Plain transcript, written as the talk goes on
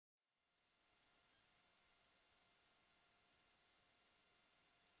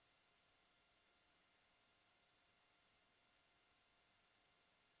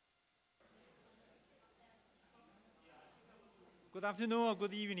Good afternoon or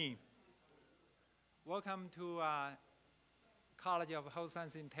good evening. Welcome to College of Health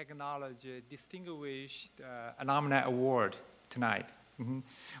Science and Technology Distinguished Alumni Award tonight.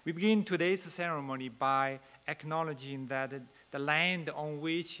 We begin today's ceremony by acknowledging that the land on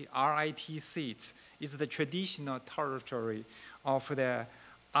which RIT sits is the traditional territory of the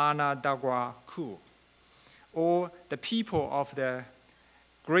Onondaga Sioux, or the people of the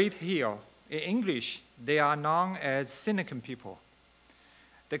Great Hill. In English, they are known as Senecan people,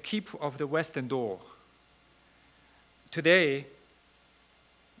 the keep of the Western Door. Today,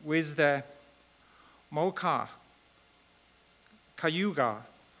 with the Mocha, Cayuga,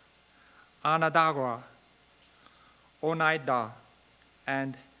 Onondaga, Oneida,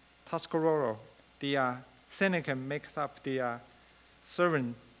 and Tuscarora, the Senecan makes up the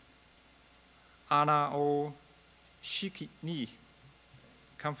Servant Ana-o-Shikini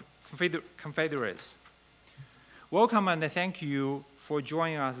Confederates. Welcome and thank you for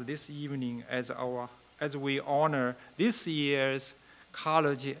joining us this evening as we honor this year's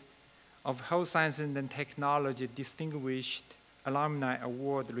College of Health Sciences and Technology Distinguished Alumni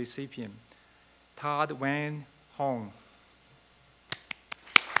Award recipient, Ted Van Horne.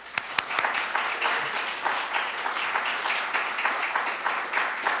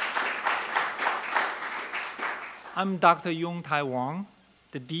 I'm Dr. Yung Tai Wang,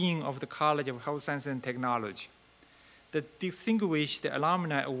 the Dean of the College of Health Sciences and Technology. The Distinguished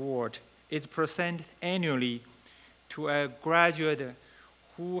Alumni Award is presented annually to a graduate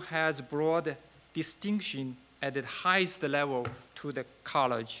who has brought distinction at the highest level to the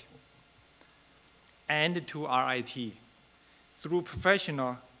college and to RIT through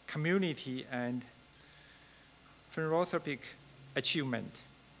professional, community, and philanthropic achievement.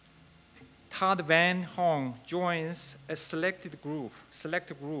 Ted Van Horne joins a select group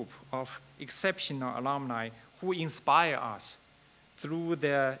of exceptional alumni who inspire us through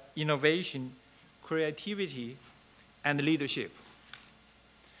their innovation, creativity, and leadership.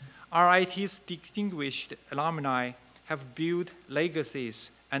 RIT's distinguished alumni have built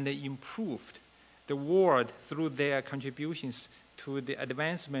legacies and improved the world through their contributions to the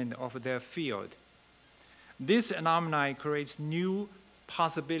advancement of their field. This alumni creates new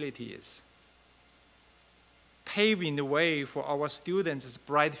possibilities, paving the way for our students'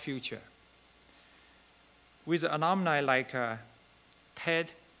 bright future. With alumni like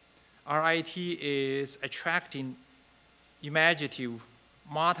Ted, RIT is attracting imaginative,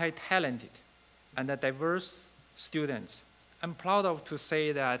 multi-talented, and diverse students. I'm proud to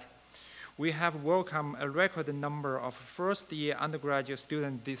say that we have welcomed a record number of first-year undergraduate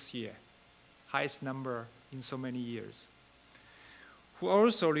students this year, highest number in so many years, who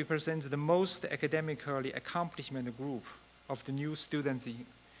also represents the most academically accomplished group of the new students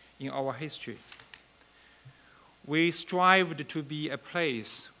in our history. We strive to be a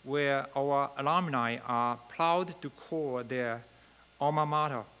place where our alumni are proud to call their alma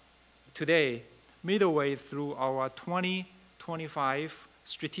mater. Today, midway through our 2025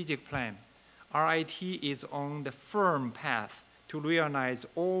 strategic plan, RIT is on the firm path to realize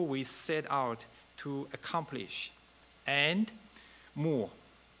all we set out to accomplish and more.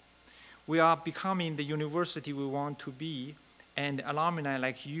 We are becoming the university we want to be, and alumni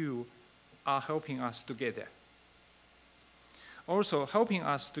like you are helping us to get there. Also, helping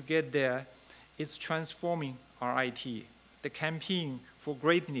us to get there is transforming RIT, the campaign for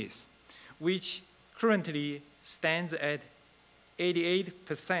greatness, which currently stands at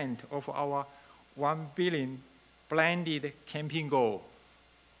 88% of our 1 billion blended campaign goal.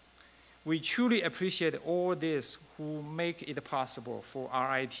 We truly appreciate all this who make it possible for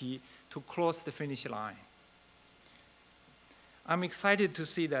RIT to cross the finish line. I'm excited to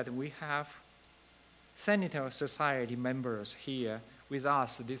see that we have Senator Society members here with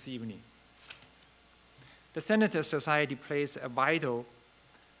us this evening. The Senator Society plays a vital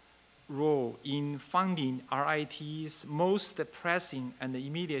role in funding RIT's most pressing and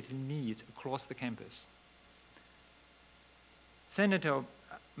immediate needs across the campus. Senator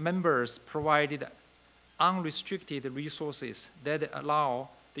members provided unrestricted resources that allow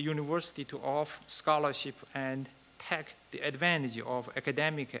the university to offer scholarship and take the advantage of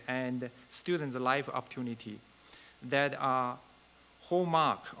academic and students' life opportunity that are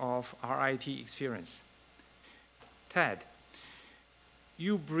hallmark of RIT experience. Ted,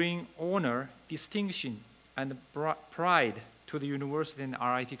 you bring honor, distinction, and pride to the university and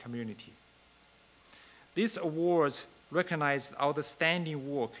RIT community. These awards recognize outstanding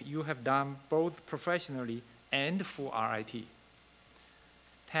work you have done both professionally and for RIT.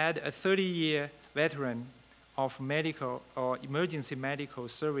 Ted, a 30-year veteran of medical or emergency medical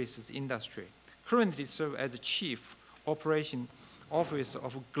services industry, currently serves as the Chief Operation Office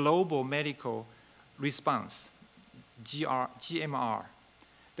of Global Medical Response, GMR,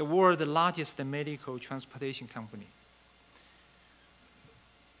 the world's largest medical transportation company.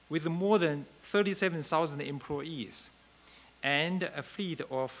 With more than 37,000 employees and a fleet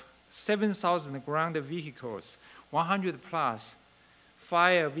of 7,000 ground vehicles, 100 plus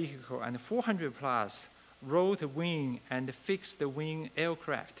fire vehicles, and 400 plus rotor-wing and fixed-wing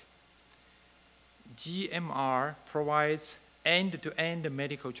aircraft, GMR provides end-to-end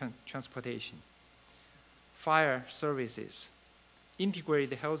medical transportation, fire services,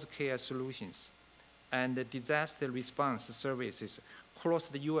 integrated healthcare solutions, and disaster response services across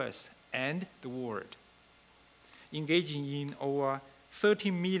the US and the world, engaging in over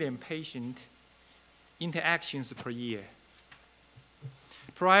 13 million patient interactions per year.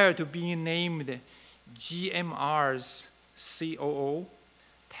 Prior to being named GMR's COO,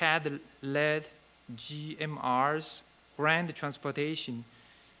 Ted led GMR's Grand Transportation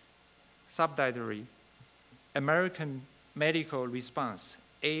subsidiary, American Medical Response,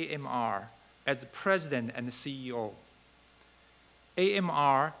 AMR, as president and CEO.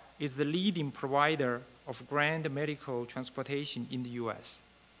 AMR is the leading provider of ground medical transportation in the US,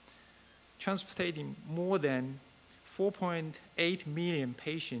 transporting more than 4.8 million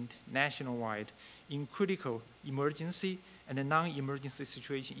patients nationwide in critical emergency and non-emergency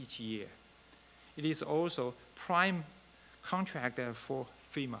situations each year. It is also prime contractor for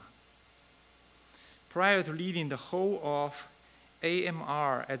FEMA. Prior to leading the whole of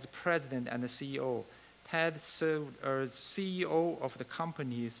AMR as president and CEO, Ted served as CEO of the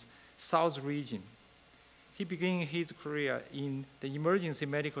company's South region. He began his career in the emergency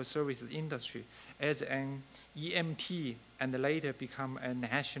medical services industry as an EMT and later became a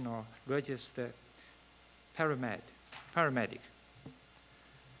national registered paramedic.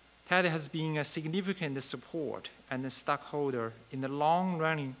 Ted has been a significant support and a stockholder in the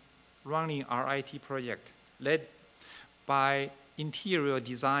long-running RIT project led by interior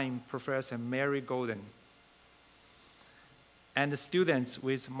design professor Mary Golden and the students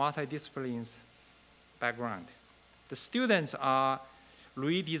with multidisciplinary background. The students are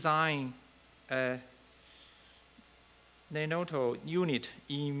redesigning a neonatal unit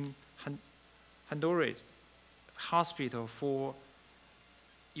in Honduras hospital for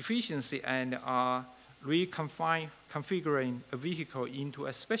efficiency and are reconfiguring a vehicle into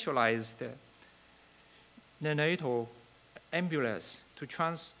a specialized neonatal ambulance to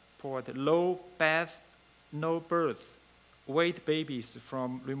transport low birth, no birth weight babies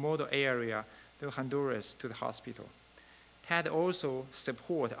from remote area to Honduras to the hospital. Ted also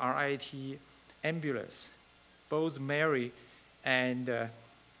supports RIT ambulance. Both Mary and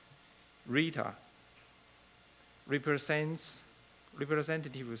Rita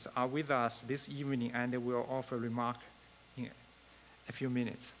representatives are with us this evening and will offer remarks in a few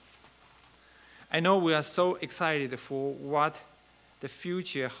minutes. I know we are so excited for what the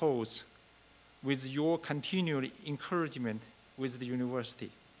future holds with your continued encouragement with the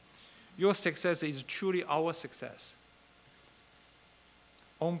university. Your success is truly our success.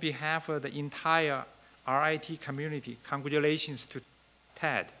 On behalf of the entire RIT community, congratulations to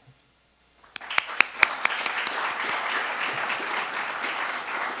Ted.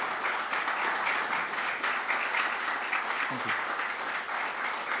 Thank you.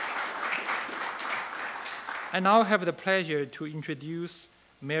 I now have the pleasure to introduce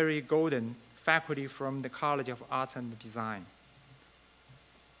Mary Golden, faculty from the College of Arts and Design.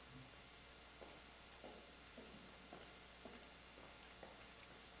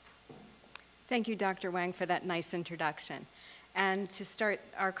 Thank you, Dr. Wang, for that nice introduction. And to start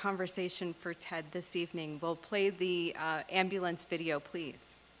our conversation for Ted this evening, we'll play the ambulance video,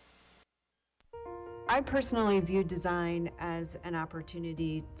 please. I personally view design as an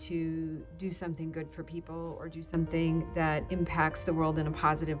opportunity to do something good for people or do something that impacts the world in a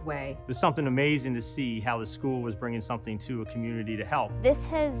positive way. It was something amazing to see how the school was bringing something to a community to help. This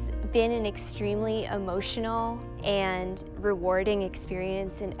has been an extremely emotional and rewarding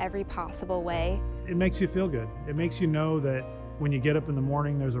experience in every possible way. It makes you feel good. It makes you know that when you get up in the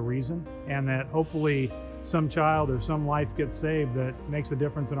morning, there's a reason, and that hopefully some child or some life gets saved that makes a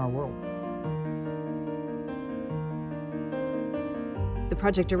difference in our world. The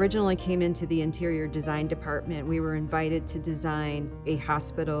project originally came into the interior design department. We were invited to design a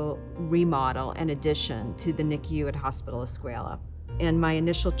hospital remodel and addition to the NICU at Hospital Escuela. And my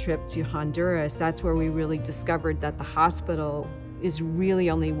initial trip to Honduras, that's where we really discovered that the hospital is really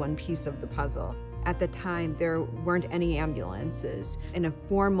only one piece of the puzzle. At the time, there weren't any ambulances in a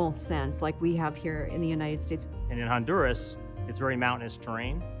formal sense like we have here in the United States. And in Honduras, it's very mountainous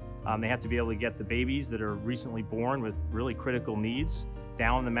terrain. They have to be able to get the babies that are recently born with really critical needs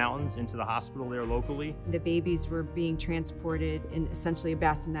down in the mountains into the hospital there locally. The babies were being transported in essentially a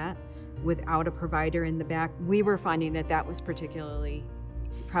bassinet without a provider in the back. We were finding that that was particularly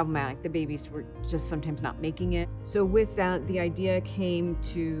problematic. The babies were just sometimes not making it. So with that, the idea came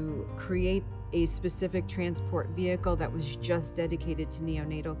to create a specific transport vehicle that was just dedicated to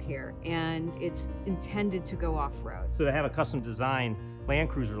neonatal care, and it's intended to go off-road. So to have a custom designed Land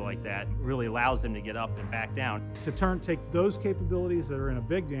Cruiser like that really allows them to get up and back down. To take those capabilities that are in a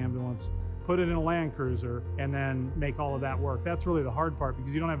big ambulance, put it in a Land Cruiser, and then make all of that work. That's really the hard part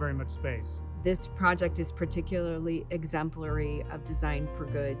because you don't have very much space. This project is particularly exemplary of design for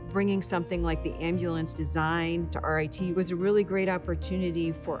good. Bringing something like the ambulance design to RIT was a really great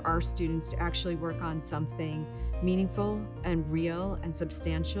opportunity for our students to actually work on something meaningful and real and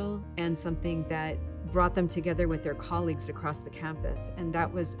substantial, and something that brought them together with their colleagues across the campus. And that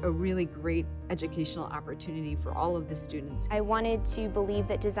was a really great educational opportunity for all of the students. I wanted to believe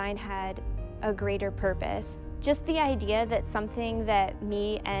that design had a greater purpose. Just the idea that something that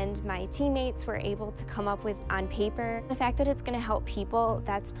me and my teammates were able to come up with on paper, the fact that it's going to help people,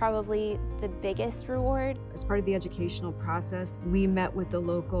 that's probably the biggest reward. As part of the educational process, we met with the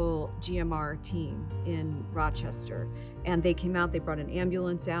local GMR team in Rochester, and they came out, they brought an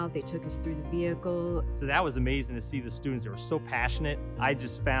ambulance out, they took us through the vehicle. So that was amazing to see the students that were so passionate. I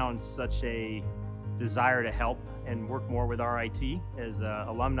just found such a desire to help and work more with RIT as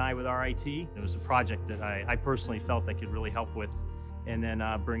alumni with RIT. It was a project that I personally felt I could really help with, and then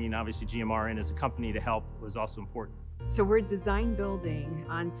bringing obviously GMR in as a company to help was also important. So we're design building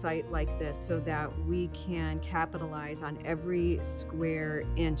on site like this so that we can capitalize on every square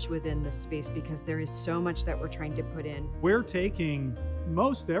inch within the space, because there is so much that we're trying to put in. We're taking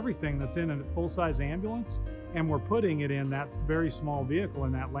most everything that's in a full-size ambulance, and we're putting it in that very small vehicle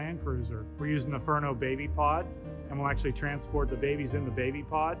in that Land Cruiser. We're using the Furno baby pod, and we'll actually transport the babies in the baby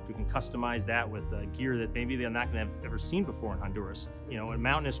pod. We can customize that with gear that maybe they're not going to have ever seen before in Honduras. You know, in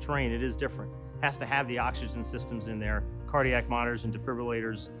mountainous terrain, it is different. Has to have the oxygen systems in there, cardiac monitors and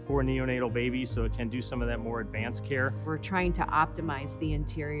defibrillators for neonatal babies, so it can do some of that more advanced care. We're trying to optimize the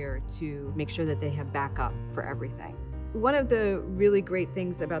interior to make sure that they have backup for everything. One of the really great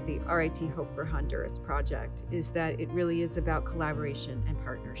things about the RIT Hope for Honduras project is that it really is about collaboration and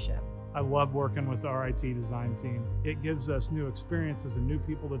partnership. I love working with the RIT design team. It gives us new experiences and new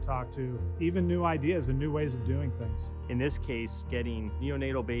people to talk to, even new ideas and new ways of doing things. In this case, getting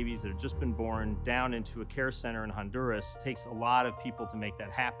neonatal babies that have just been born down into a care center in Honduras takes a lot of people to make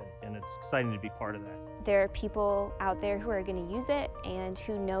that happen, and it's exciting to be part of that. There are people out there who are going to use it and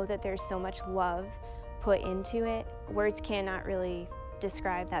who know that there's so much love put into it. Words cannot really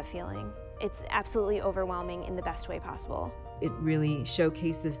describe that feeling. It's absolutely overwhelming in the best way possible. It really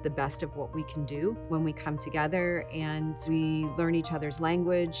showcases the best of what we can do when we come together and we learn each other's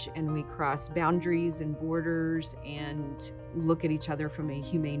language and we cross boundaries and borders and look at each other from a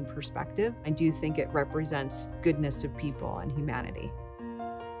humane perspective. I do think it represents goodness of people and humanity.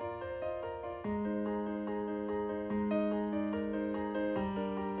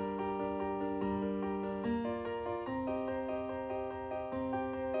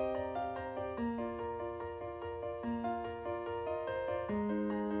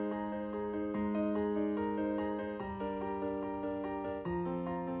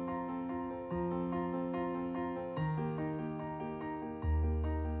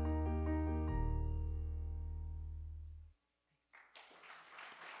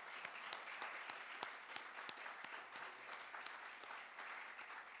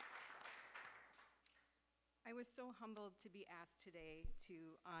 I was so humbled to be asked today to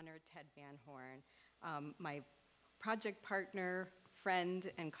honor Ted Van Horne, my project partner, friend,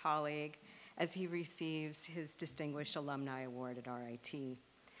 and colleague, as he receives his Distinguished Alumni Award at RIT.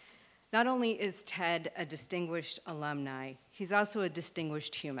 Not only is Ted a distinguished alumni, he's also a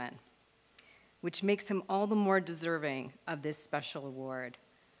distinguished human, which makes him all the more deserving of this special award.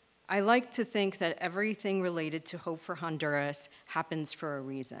 I like to think that everything related to Hope for Honduras happens for a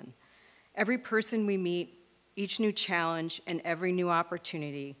reason. Every person we meet, each new challenge, and every new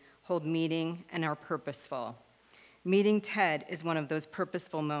opportunity hold meaning and are purposeful. Meeting Ted is one of those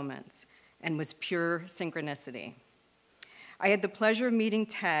purposeful moments and was pure synchronicity. I had the pleasure of meeting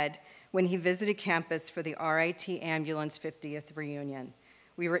Ted when he visited campus for the RIT Ambulance 50th reunion.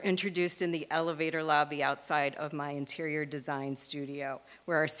 We were introduced in the elevator lobby outside of my interior design studio,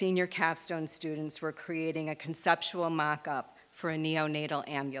 where our senior capstone students were creating a conceptual mock-up for a neonatal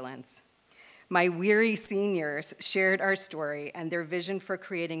ambulance. My weary seniors shared our story and their vision for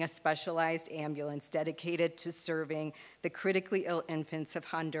creating a specialized ambulance dedicated to serving the critically ill infants of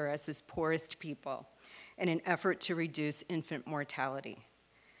Honduras' poorest people in an effort to reduce infant mortality.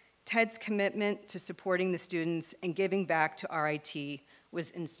 Ted's commitment to supporting the students and giving back to RIT was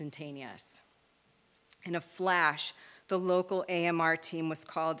instantaneous. In a flash, the local AMR team was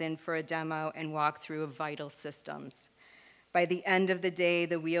called in for a demo and walked through of vital systems. By the end of the day,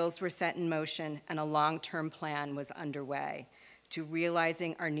 the wheels were set in motion and a long-term plan was underway to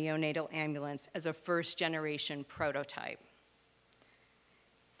realizing our neonatal ambulance as a first-generation prototype.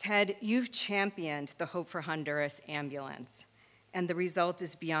 Ted, you've championed the Hope for Honduras ambulance, and the result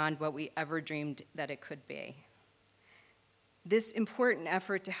is beyond what we ever dreamed that it could be. This important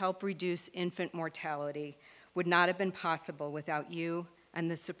effort to help reduce infant mortality would not have been possible without you and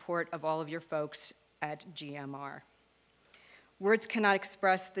the support of all of your folks at GMR. Words cannot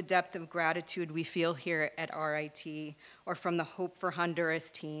express the depth of gratitude we feel here at RIT or from the Hope for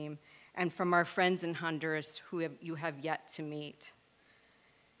Honduras team and from our friends in Honduras who you have yet to meet.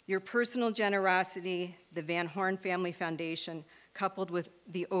 Your personal generosity, the Van Horne Family Foundation, coupled with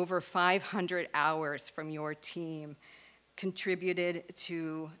the over 500 hours from your team, contributed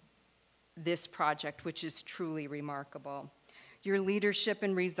to this project, which is truly remarkable. Your leadership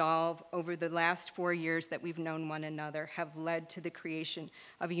and resolve over the last 4 years that we've known one another have led to the creation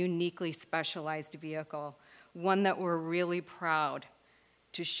of a uniquely specialized vehicle, one that we're really proud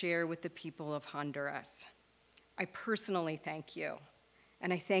to share with the people of Honduras. I personally thank you,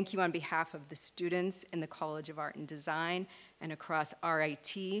 and I thank you on behalf of the students in the College of Art and Design and across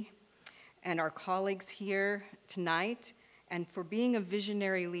RIT and our colleagues here tonight, and for being a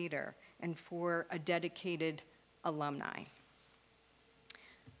visionary leader and for a dedicated alumni.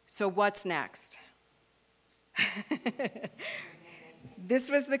 So what's next? This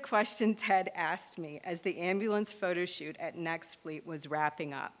was the question Ted asked me as the ambulance photo shoot at Next Fleet was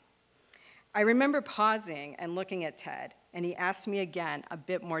wrapping up. I remember pausing and looking at Ted, and he asked me again a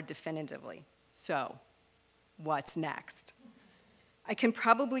bit more definitively, so what's next? I can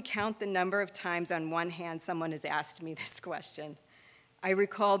probably count the number of times on one hand someone has asked me this question. I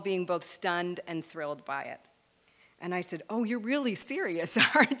recall being both stunned and thrilled by it. And I said, oh, you're really serious,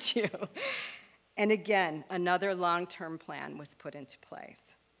 aren't you? And again, another long-term plan was put into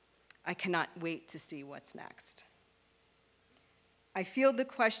place. I cannot wait to see what's next. I feel the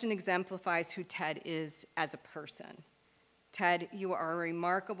question exemplifies who Ted is as a person. Ted, you are a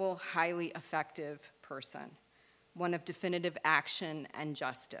remarkable, highly effective person, one of definitive action and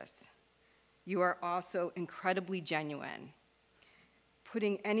justice. You are also incredibly genuine,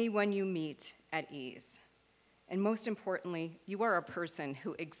 putting anyone you meet at ease. And most importantly, you are a person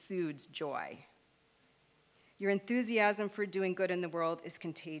who exudes joy. Your enthusiasm for doing good in the world is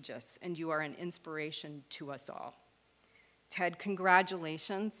contagious, and you are an inspiration to us all. Ted,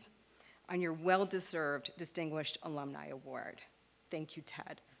 congratulations on your well-deserved Distinguished Alumni Award. Thank you,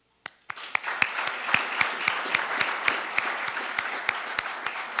 Ted.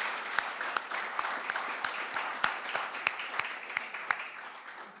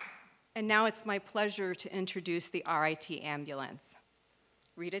 And now it's my pleasure to introduce the RIT ambulance.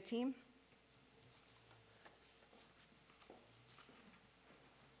 RIT team.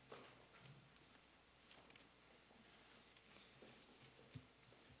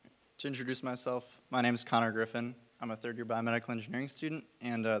 To introduce myself, my name is Connor Griffin. I'm a third-year biomedical engineering student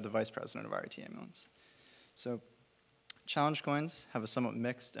and the vice president of RIT Ambulance. So, challenge coins have a somewhat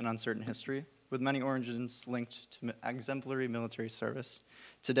mixed and uncertain history, with many origins linked to exemplary military service.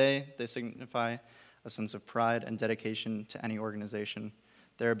 Today, they signify a sense of pride and dedication to any organization.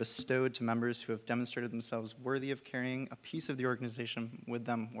 They are bestowed to members who have demonstrated themselves worthy of carrying a piece of the organization with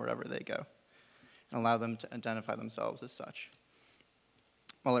them wherever they go, and allow them to identify themselves as such.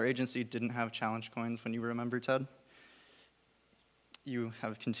 While our agency didn't have challenge coins when you were a member, Ted, you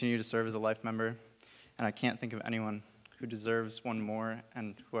have continued to serve as a life member, and I can't think of anyone who deserves one more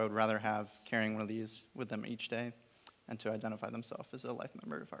and who I would rather have carrying one of these with them each day and to identify themselves as a life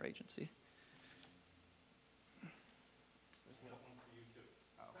member of our agency. There's one for you too.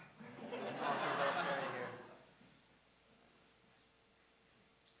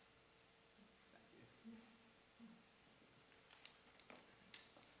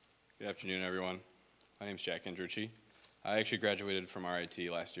 Good afternoon, everyone. My name is Jack Andrucci. I actually graduated from RIT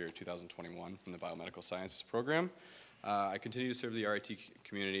last year, 2021, from the Biomedical Sciences program. I continue to serve the RIT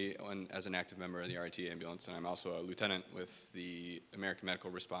community as an active member of the RIT ambulance, and I'm also a lieutenant with the American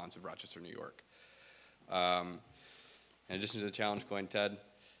Medical Response of Rochester, New York. In addition to the challenge coin, Ted,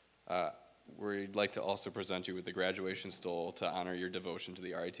 we'd like to also present you with the graduation stole to honor your devotion to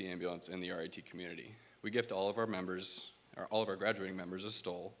the RIT ambulance and the RIT community. We gift all of our members, or all of our graduating members, a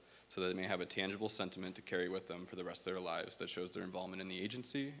stole so that they may have a tangible sentiment to carry with them for the rest of their lives that shows their involvement in the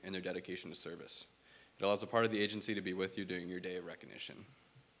agency and their dedication to service. It allows a part of the agency to be with you during your day of recognition.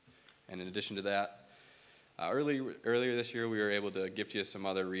 And in addition to that, earlier this year, we were able to gift you some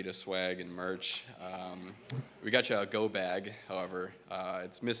other RITA swag and merch. We got you a go bag, however.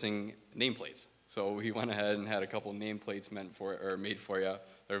 It's missing nameplates. So we went ahead and had a couple nameplates made for you.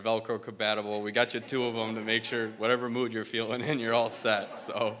 They're Velcro compatible. We got you 2 of them to make sure whatever mood you're feeling in, you're all set.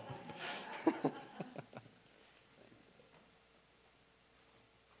 So.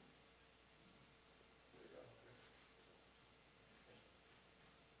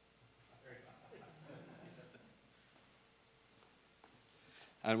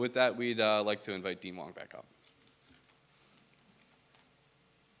 And with that, we'd like to invite Dean Wong back up.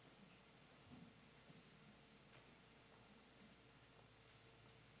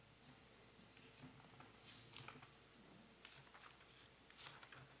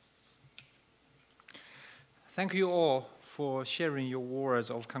 Thank you all for sharing your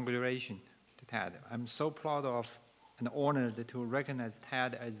words of congratulation to Ted. I'm so proud of and honored to recognize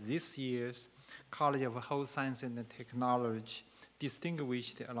Ted as this year's College of Health Science and Technology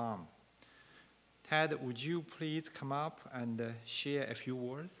Distinguished Alum. Ted, would you please come up and share a few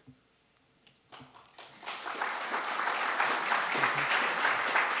words?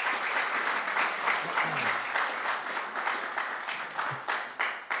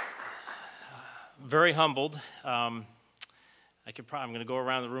 Very humbled. I'm going to go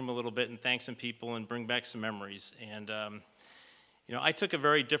around the room a little bit and thank some people and bring back some memories. And you know, I took a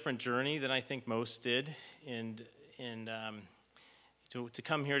very different journey than I think most did, and to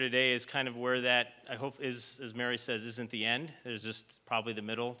come here today is kind of where that, I hope, is, as Mary says, isn't the end. There's just probably the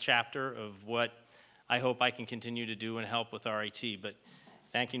middle chapter of what I hope I can continue to do and help with RIT. But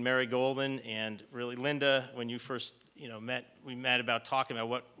thanking Mary Golden and really Linda, when you first we met about talking about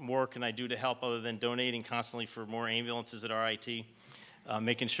what more can I do to help other than donating constantly for more ambulances at RIT,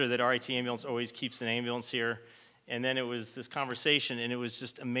 making sure that RIT ambulance always keeps an ambulance here. And then it was this conversation, and it was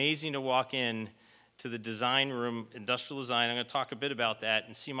just amazing to walk in to the design room, industrial design. I'm going to talk a bit about that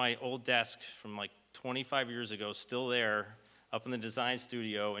and see my old desk from like 25 years ago still there up in the design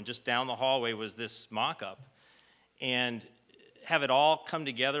studio, and just down the hallway was this mock-up. And have it all come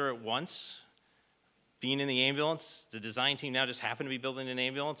together at once. Being in the ambulance, the design team now just happened to be building an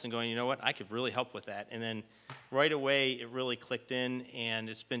ambulance and going, you know what, I could really help with that. And then right away, it really clicked in, and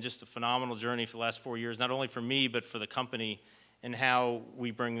it's been just a phenomenal journey for the last 4 years, not only for me, but for the company, and how we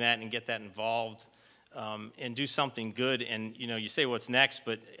bring that and get that involved and do something good. And you say what's next,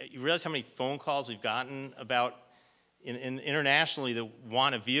 but you realize how many phone calls we've gotten about internationally that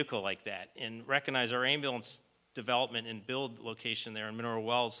want a vehicle like that, and recognize our ambulance development and build location there in Mineral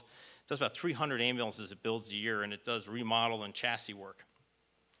Wells does about 300 ambulances it builds a year, and it does remodel and chassis work.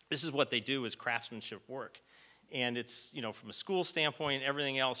 This is what they do, is craftsmanship work. And it's, from a school standpoint,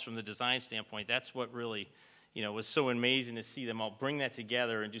 everything else from the design standpoint, that's what really, was so amazing to see them all bring that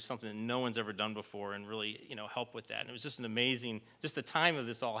together and do something that no one's ever done before, and really, help with that. And it was just an amazing, just the time of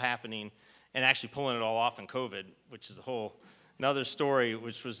this all happening and actually pulling it all off in COVID, which is a whole another story,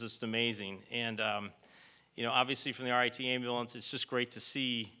 which was just amazing. And, obviously from the RIT ambulance, it's just great to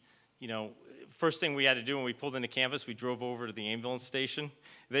see. First thing we had to do when we pulled into campus, we drove over to the ambulance station.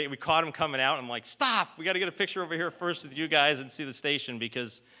 We caught them coming out. I'm like, stop! We got to get a picture over here first with you guys and see the station,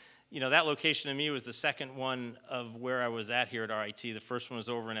 because, that location to me was the second one of where I was at here at RIT. The first one was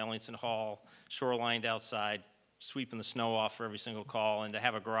over in Ellingson Hall, shorelined outside, sweeping the snow off for every single call, and to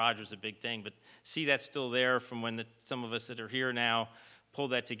have a garage was a big thing. But see that's still there from when some of us that are here now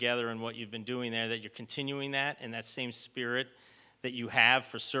pulled that together, and what you've been doing there, that you're continuing that and that same spirit that you have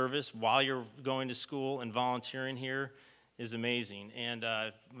for service while you're going to school and volunteering here is amazing. And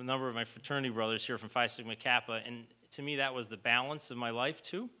a number of my fraternity brothers here from Phi Sigma Kappa, and to me that was the balance of my life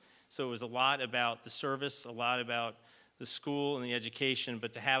too. So it was a lot about the service, a lot about the school and the education,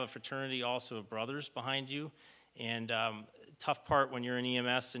 but to have a fraternity also of brothers behind you. And tough part when you're in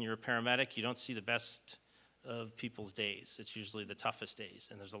EMS and you're a paramedic, you don't see the best of people's days. It's usually the toughest days,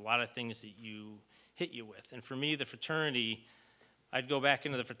 and there's a lot of things that you hit you with. And for me, the fraternity, I'd go back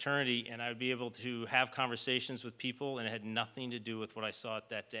into the fraternity and I would be able to have conversations with people, and it had nothing to do with what I saw at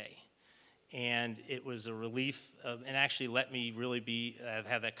that day. And it was a relief and actually let me really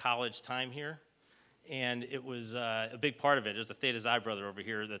have that college time here. And it was a big part of it. There's a Theta Xi brother over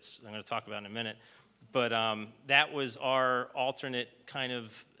here that's I'm going to talk about in a minute. But that was our alternate kind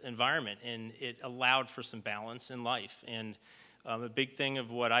of environment, and it allowed for some balance in life. And A big thing of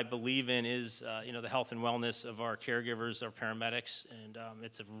what I believe in is, the health and wellness of our caregivers, our paramedics, and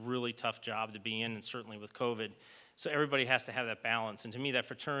it's a really tough job to be in, and certainly with COVID. So everybody has to have that balance. And to me, that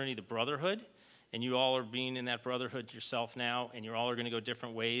fraternity, the brotherhood, and you all are being in that brotherhood yourself now, and you all are going to go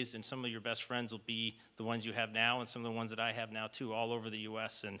different ways, and some of your best friends will be the ones you have now, and some of the ones that I have now too, all over the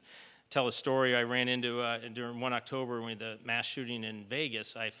U.S. And tell a story I ran into during 1 October when the mass shooting in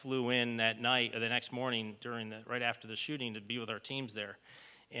Vegas. I flew in that night, or the next morning, right after the shooting, to be with our teams there.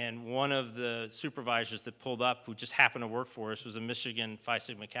 And one of the supervisors that pulled up, who just happened to work for us, was a Michigan Phi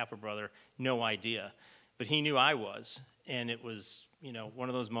Sigma Kappa brother, no idea. But he knew I was, and it was, one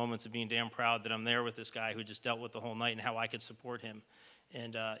of those moments of being damn proud that I'm there with this guy who just dealt with the whole night and how I could support him.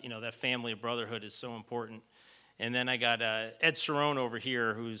 And, that family of brotherhood is so important. And then I got Ed Cerrone over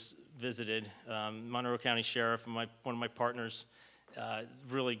here, who's visited, Monroe County Sheriff, and one of my partners.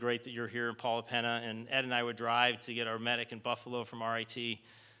 Really great that you're here, and Paula Penna. And Ed and I would drive to get our medic in Buffalo from RIT,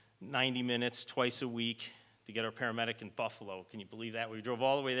 90 minutes twice a week to get our paramedic in Buffalo. Can you believe that? We drove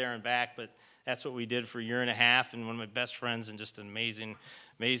all the way there and back, but that's what we did for a year and a half, and one of my best friends, and just an amazing,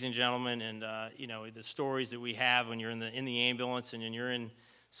 amazing gentleman. And the stories that we have when you're in the ambulance and when you're in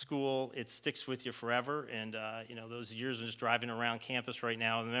school, it sticks with you forever. And those years of just driving around campus right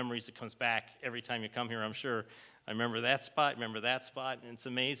now, the memories that comes back every time you come here, I'm sure. I remember that spot, and it's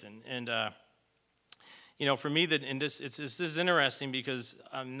amazing. And for me, this is interesting because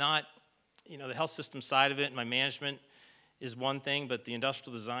I'm not, the health system side of it and my management is one thing, but the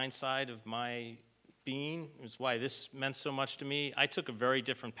industrial design side of my being is why this meant so much to me. I took a very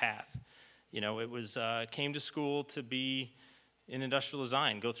different path. It was came to school to be in industrial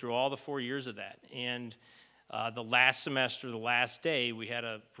design, go through all the 4 years of that. And the last semester, the last day, we had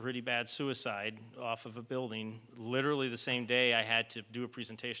a pretty bad suicide off of a building. Literally the same day I had to do a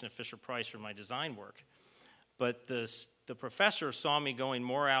presentation at Fisher-Price for my design work. But the professor saw me going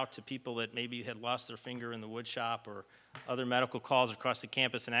more out to people that maybe had lost their finger in the wood shop or other medical calls across the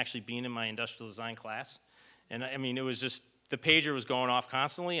campus and actually being in my industrial design class. And I mean, it was just, the pager was going off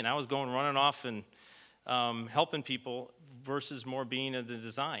constantly, and I was running off and helping people versus more being in the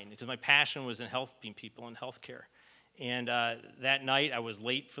design, because my passion was in helping people in healthcare. And that night I was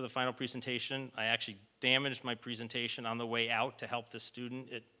late for the final presentation. I actually damaged my presentation on the way out to help the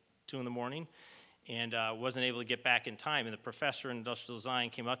student at 2 in the morning, and wasn't able to get back in time. And the professor in industrial design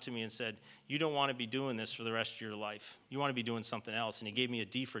came up to me and said, "You don't want to be doing this for the rest of your life. You want to be doing something else." And he gave me a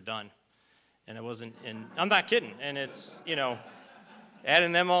D for done. And it wasn't, and I'm not kidding. And it's, Ed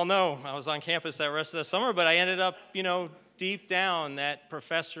and them all know I was on campus that rest of the summer, but I ended up, deep down, that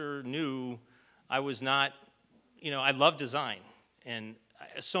professor knew I was not, I love design. And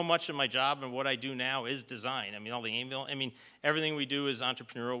so much of my job and what I do now is design. I mean, all the everything we do is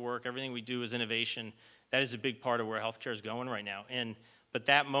entrepreneurial work. Everything we do is innovation. That is a big part of where healthcare is going right now. But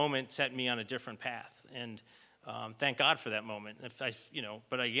that moment set me on a different path. And thank God for that moment.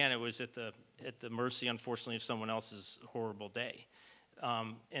 But again, it was at the mercy, unfortunately, of someone else's horrible day.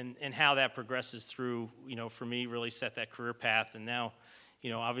 And how that progresses through, for me, really set that career path. And now,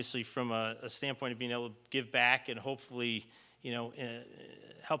 obviously from a standpoint of being able to give back and hopefully,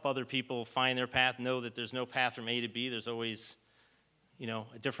 help other people find their path, know that there's no path from A to B. There's always,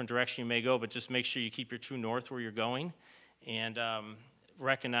 a different direction you may go, but just make sure you keep your true north where you're going. And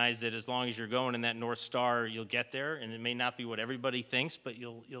recognize that as long as you're going in that North Star, you'll get there. And it may not be what everybody thinks, but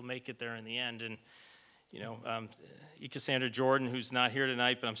you'll make it there in the end. And Cassandra Jordan, who's not here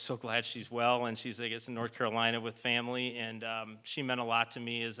tonight, but I'm so glad she's well, and she's, I guess, in North Carolina with family, and she meant a lot to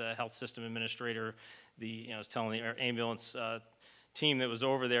me as a health system administrator. I was telling the ambulance team that was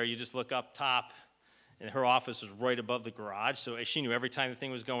over there, you just look up top, and her office was right above the garage, so she knew every time the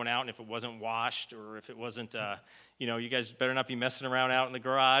thing was going out, and if it wasn't washed, or if it wasn't, you guys better not be messing around out in the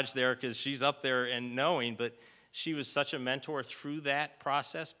garage there, because she's up there and knowing, but she was such a mentor through that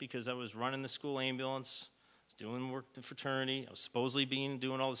process, because I was running the school ambulance, I was doing work in the fraternity, I was supposedly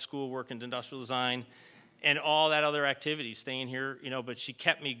doing all the school work and industrial design, and all that other activity, staying here, but she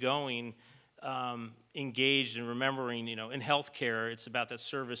kept me going, engaged and remembering, in healthcare, it's about that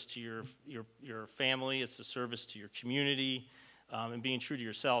service to your family, it's a service to your community, and being true to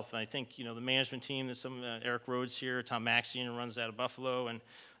yourself. And I think, the management team, there's Eric Rhodes here, Tom Maxian runs out of Buffalo, and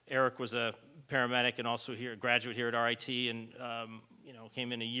Eric was a paramedic and also a graduate here at RIT, and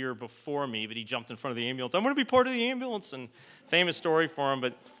came in a year before me, but he jumped in front of the ambulance. I'm going to be part of the ambulance, and famous story for him,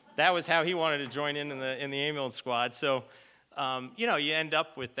 but that was how he wanted to join in the ambulance squad. So, you end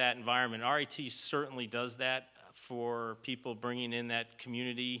up with that environment. RIT certainly does that for people, bringing in that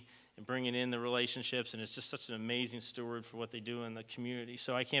community and bringing in the relationships, and it's just such an amazing steward for what they do in the community.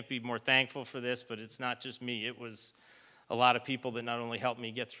 So I can't be more thankful for this, but it's not just me. It was a lot of people that not only helped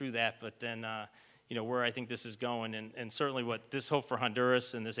me get through that, but then, you know, where I think this is going, and certainly what this Hope for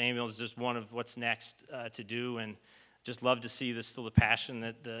Honduras and this ambulance is just one of what's next to do, and just love to see this still the passion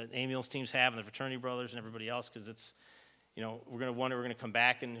that the ambulance teams have and the fraternity brothers and everybody else, because it's, you know, we're going to wonder, we're going to come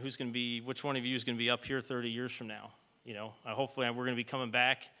back, and who's going to be, which one of you is going to be up here 30 years from now? You know, hopefully we're going to be coming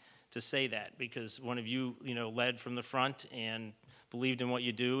back to say that, because one of you, you know, led from the front and believed in what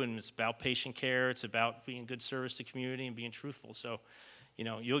you do, and it's about patient care, it's about being good service to community and being truthful. So, you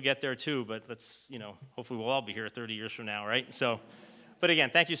know, you'll get there too, but let's, you know, hopefully we'll all be here 30 years from now, right? So, but again,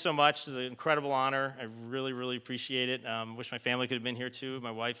 thank you so much. It's an incredible honor. I really, really appreciate it. Wish my family could have been here too,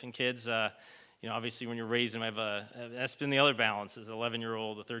 my wife and kids. You know, obviously when you're raising them, that's been the other balance, is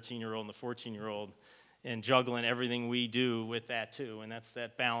 11-year-old, the 13-year-old, and the 14-year-old, and juggling everything we do with that too, and that's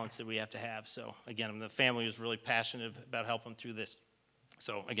that balance that we have to have. So again, the family is really passionate about helping through this.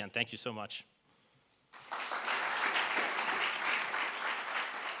 So again, thank you so much.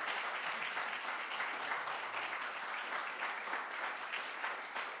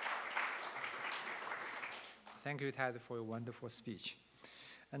 Thank you, Ted, for your wonderful speech.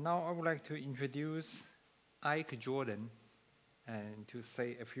 And now I would like to introduce Ike Jordan and to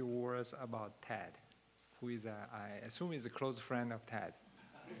say a few words about Ted, who is, I assume, is a close friend of Ted.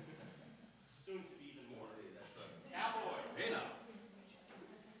 Soon to be even more. Cowboys. Hey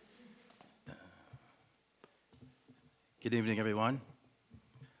now. Good evening, everyone.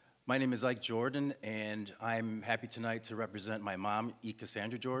 My name is Ike Jordan, and I'm happy tonight to represent my mom, E.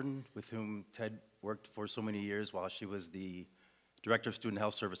 Cassandra Jordan, with whom Ted worked for so many years while she was the Director of Student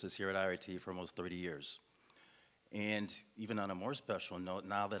Health Services here at RIT for almost 30 years. And even on a more special note,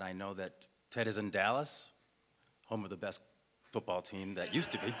 now that I know that Ted is in Dallas, home of the best football team that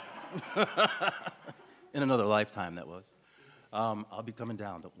used to be, in another lifetime that was, I'll be coming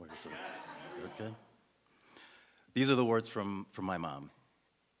down, don't worry. So, okay? These are the words from my mom.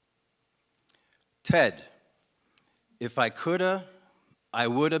 Ted, if I coulda, I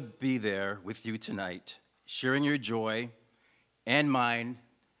woulda be there with you tonight, sharing your joy and mine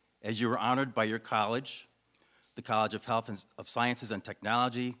as you were honored by your college, the College of Health and of Sciences and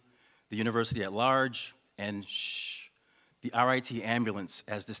Technology, the university at large, and the RIT Ambulance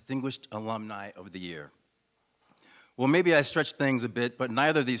as Distinguished Alumni of the Year. Well, maybe I stretched things a bit, but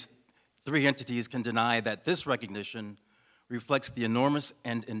neither of these three entities can deny that this recognition reflects the enormous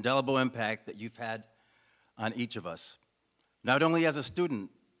and indelible impact that you've had on each of us, not only as a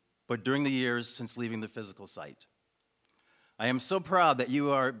student, but during the years since leaving the physical site. I am so proud that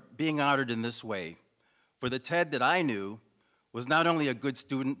you are being honored in this way, for the Ted that I knew was not only a good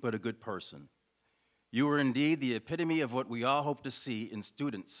student, but a good person. You were indeed the epitome of what we all hope to see in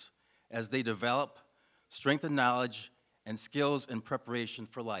students as they develop, strengthen knowledge, and skills in preparation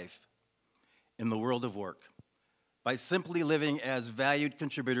for life in the world of work, by simply living as valued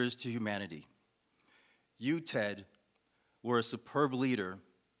contributors to humanity. You, Ted, were a superb leader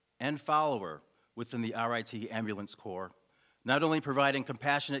and follower within the RIT Ambulance Corps, not only providing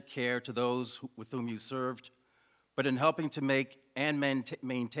compassionate care to those with whom you served, but in helping to make and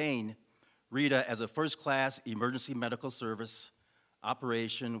maintain RITA as a first-class emergency medical service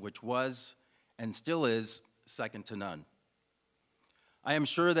operation, which was and still is second to none. I am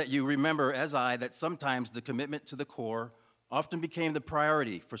sure that you remember, as I, that sometimes the commitment to the Corps often became the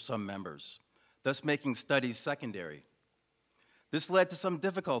priority for some members, thus making studies secondary. This led to some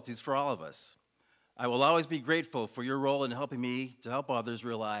difficulties for all of us. I will always be grateful for your role in helping me to help others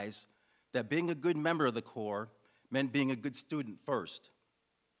realize that being a good member of the Corps meant being a good student first,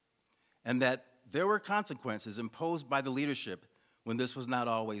 and that there were consequences imposed by the leadership when this was not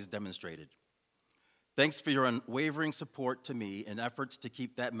always demonstrated. Thanks for your unwavering support to me in efforts to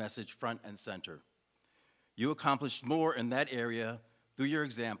keep that message front and center. You accomplished more in that area through your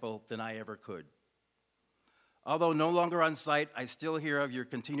example than I ever could. Although no longer on site, I still hear of your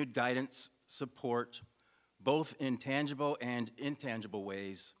continued guidance, support, both in tangible and intangible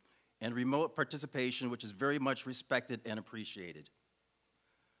ways, and remote participation, which is very much respected and appreciated.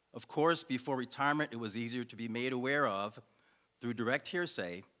 Of course, before retirement, it was easier to be made aware of, through direct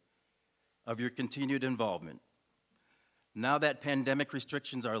hearsay, of your continued involvement. Now that pandemic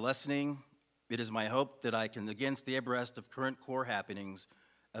restrictions are lessening, it is my hope that I can again stay abreast of current Corps happenings,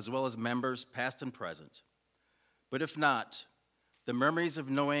 as well as members past and present. But if not, the memories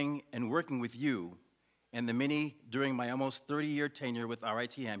of knowing and working with you, and the many during my almost 30-year tenure with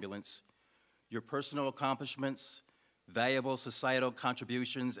RIT Ambulance, your personal accomplishments, valuable societal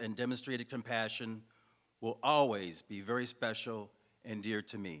contributions, and demonstrated compassion will always be very special and dear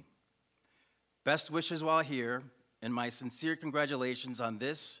to me. Best wishes while here, and my sincere congratulations on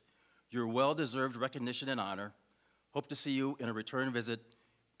this, your well-deserved recognition and honor, Hope to see you in a return visit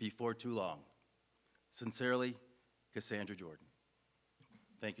before too long. Sincerely, Cassandra Jordan.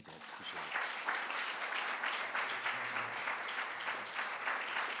 Thank you, Ted. Appreciate it.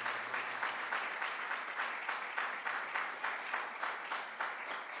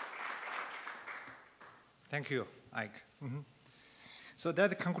 Thank you, Ike. So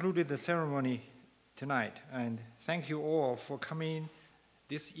that concluded the ceremony tonight, and thank you all for coming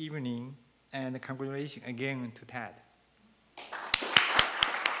this evening, and congratulations again to Ted.